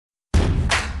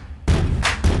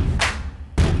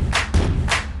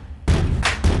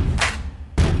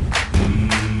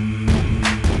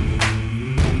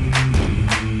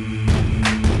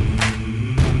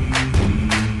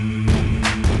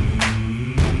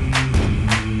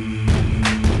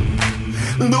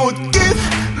Lord, give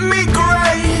me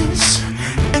grace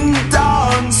and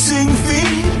dancing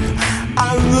feet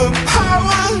and the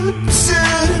power to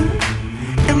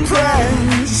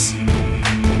impress.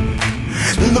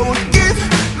 Lord, give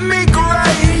me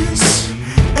grace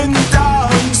and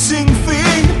dancing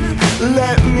feet.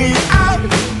 Let me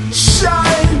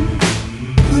outshine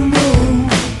them all.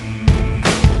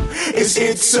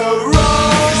 It's a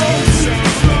road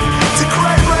to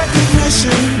great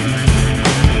recognition.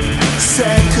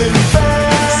 Second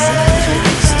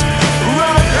best,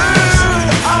 right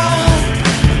on.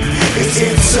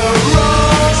 It's a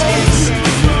road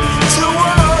to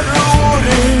what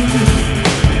rewarding,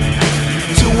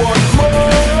 to want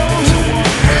more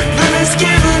than is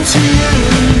given to you,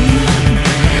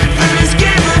 than is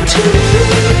given to you.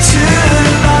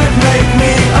 Tonight make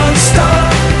me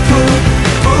unstoppable,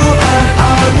 and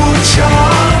I will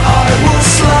charm, I will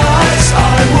slice,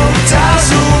 I will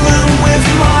dazzle them with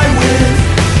my wit.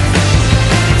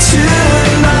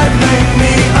 Tonight make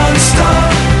me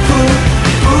unstoppable,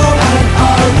 and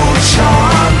I will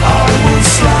charm, I will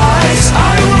slice,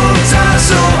 I will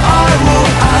dazzle, I will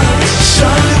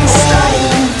outshine them all.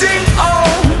 Standing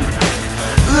on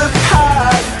the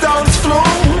pad dance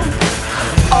floor,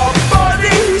 our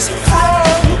bodies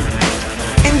thrown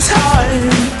in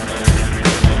time.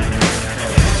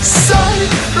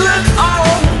 Silent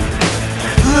on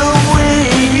the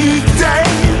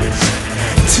weekdays.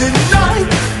 Tonight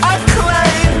I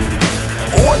claim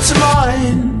what's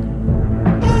mine.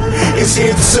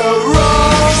 It's a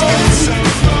road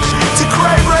to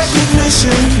great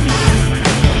recognition.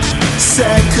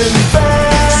 Second best.